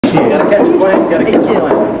Felicia. Gotta catch the plane. Gotta catch the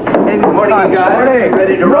plane. Hey, good morning, you guys. Morning.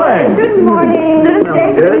 Ready to run? Good morning. Good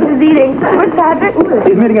day. Felicia's eating. Where's Patrick?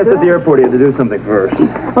 He's meeting us at the airport. He had to do something first.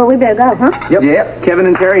 Well, we better go, huh? Yep. Kevin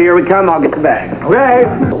and Terry, here we come. I'll get the bag. Okay.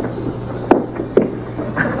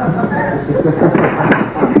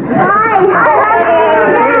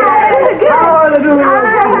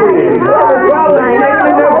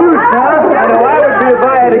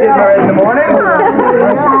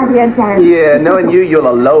 Yeah, knowing you, you'll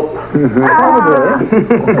elope. Well.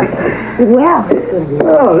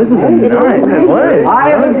 Oh, this is nice. I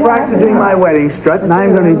have been practicing my wedding strut, and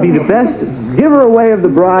I'm going to be the best giver away of the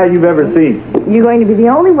bride you've ever seen. You're going to be the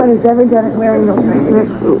only one who's ever done it wearing those nice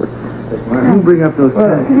boots. You bring up those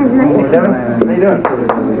pants. Kevin, how you doing?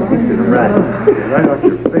 Right off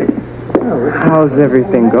your face. How's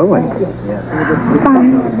everything going?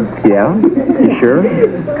 Fine. Yeah? You sure?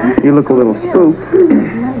 You look a little spooked.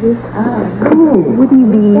 Wouldn't you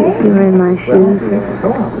be if you were in my shoes?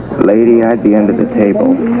 Lady, I'd be under the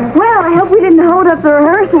table. Well, I hope we didn't hold up the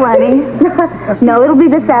rehearsal any. No, it'll be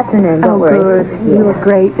this afternoon. Don't worry. Good. You look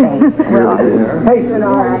great. Thanks. Hey!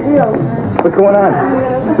 What's going on?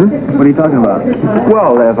 What are you talking about?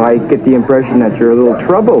 Well, if I get the impression that you're a little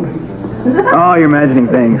troubled. Oh, you're imagining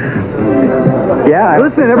things. Yeah.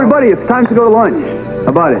 Listen, everybody, it's time to go to lunch. How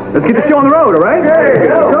about it? Let's get the show on the road, all right? Hey,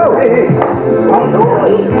 go! Hey.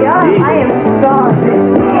 I am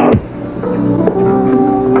sorry.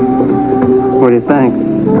 What do you think?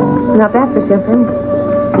 Not bad for champagne.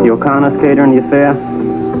 You O'Connor's catering the affair?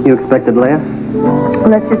 You expected less?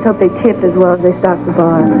 Let's just hope they tip as well as they stock the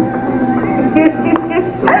bar.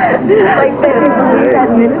 Like that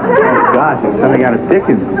minute. Gosh, it's something out of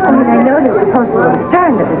Dickens. I mean, I know they were supposed to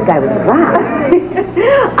learn that this guy was black.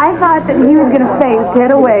 I thought that he was going to faint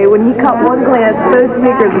dead away when he caught one glance at those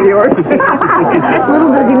sneakers of yours.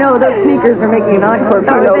 Little does he know those sneakers are making an encore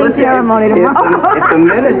ceremony tomorrow. If the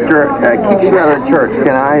minister keeps you out of the church,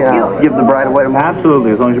 can I give the bride away tomorrow?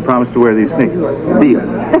 Absolutely, as long as you promise to wear these sneakers. Deal.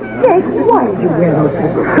 Jake, why did you wear those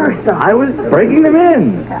sneakers? I was breaking them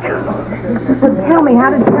in. Well, tell me, how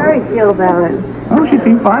did Terry feel about it? Oh, she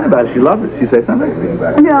seemed fine about it. She loved it. She say something?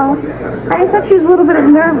 No. I thought she was a little bit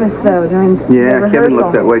nervous, though, during the rehearsal. Kevin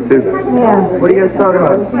looked that way, too. Yeah. What are you guys talking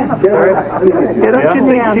about? Don't you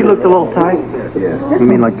think she looked a little tight? You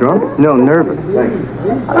mean like drunk? No, nervous.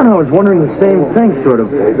 I don't know, I was wondering the same thing, sort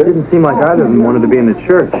of. It didn't seem like either of them wanted to be in the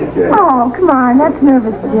church. Oh, come on, that's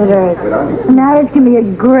nervous jitters. Marriage can be a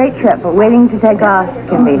great trip, but waiting to take off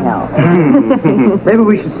can be hell. Maybe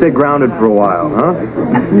we should stay grounded for a while, huh?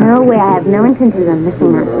 No way, I have no intentions of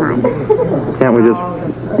missing that time. Can't we just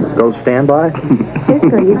go standby?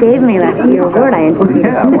 Frisco, you gave me that your word I intended.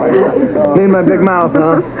 Yeah. Me and my big mouth,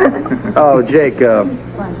 huh? Oh, Jake,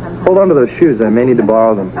 hold on to those shoes. I may need to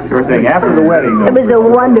borrow them. Sure thing. After the wedding, though. It was a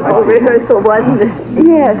wonderful rehearsal, wasn't it?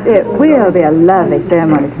 Yes, it will be a lovely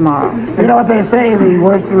ceremony tomorrow. You know what they say, the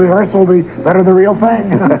worse the rehearsal, the better the real thing.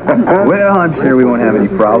 Well, I'm sure we won't have any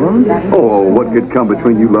problems. Oh, what could come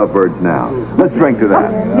between you lovebirds now? Let's drink to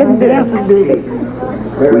that. Yes, indeed.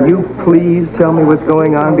 Will you please tell me what's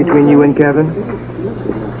going on between you and Kevin?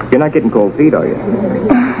 You're not getting cold feet, are you?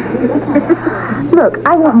 Look,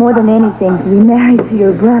 I want more than anything to be married to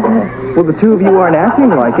your brother. Well, the two of you aren't acting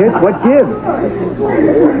like it. What gives?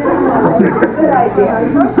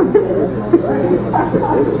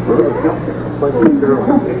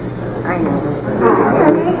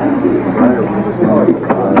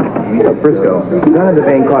 Frisco, none of the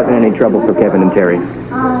ain't causing any trouble for Kevin and Terry.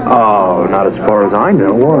 Oh, not as far as I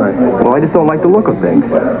know. Why? Well, I just don't like the look of things.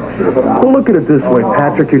 Well, look at it this way,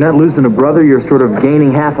 Patrick. You're not losing a brother. You're sort of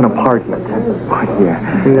gaining half an apartment. Yeah.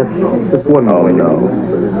 I mean, that's just one more. Oh, no.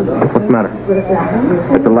 What's the matter?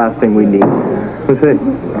 That's the last thing we need. Who's it?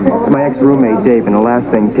 It's my ex-roommate, Dave, and the last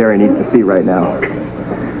thing Terry needs to see right now.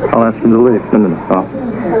 I'll ask him to leave. No.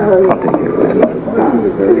 I'll take care of that.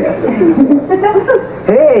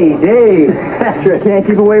 Hey, Dave. Patrick, can't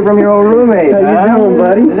keep away from your old roommate. How you doing,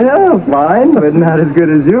 buddy? Yeah, fine, but not as good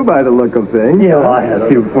as you by the look of things. Yeah, well, I had a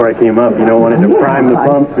few before I came up. You know, wanted to prime the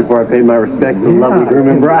pumps before I paid my respects to the lovely groom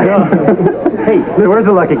and bride. Hey, where's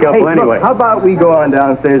the lucky couple anyway? Look, how about we go on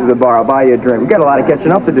downstairs to the bar? I'll buy you a drink. We've got a lot of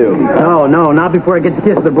catching up to do. No, not before I get to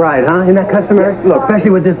kiss the bride, huh? Isn't that customary? Look,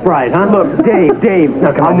 especially with this bride, huh? Look, Dave,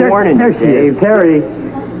 now, come on, I'm warning you. There she is. Terry.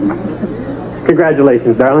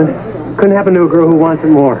 Congratulations, darling. Couldn't happen to a girl who wants it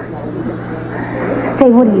more.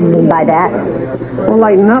 Hey, what do you mean by that? Well,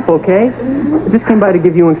 lighten up, okay? I just came by to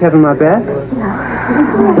give you and Kevin my best.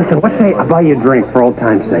 Listen, what say I buy you a drink for old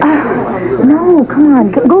time's sake? No, Oh, come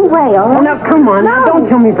on. Go away, all right? Now, come on. No. Don't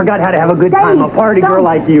tell me you forgot how to have a good time. A party girl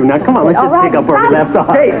like you. Now, come on. Let's just pick up where we left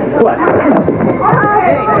off. Hey, what?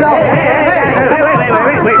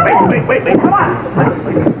 Wait. Come on.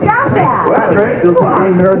 Stop that. Well, Terry, still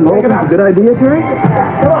staying there and looking out. Good idea, Terry?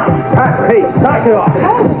 Come on. Hey, knock it off.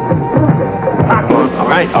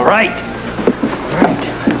 All right.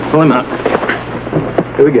 Pull him up.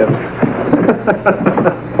 Here we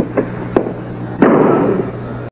go.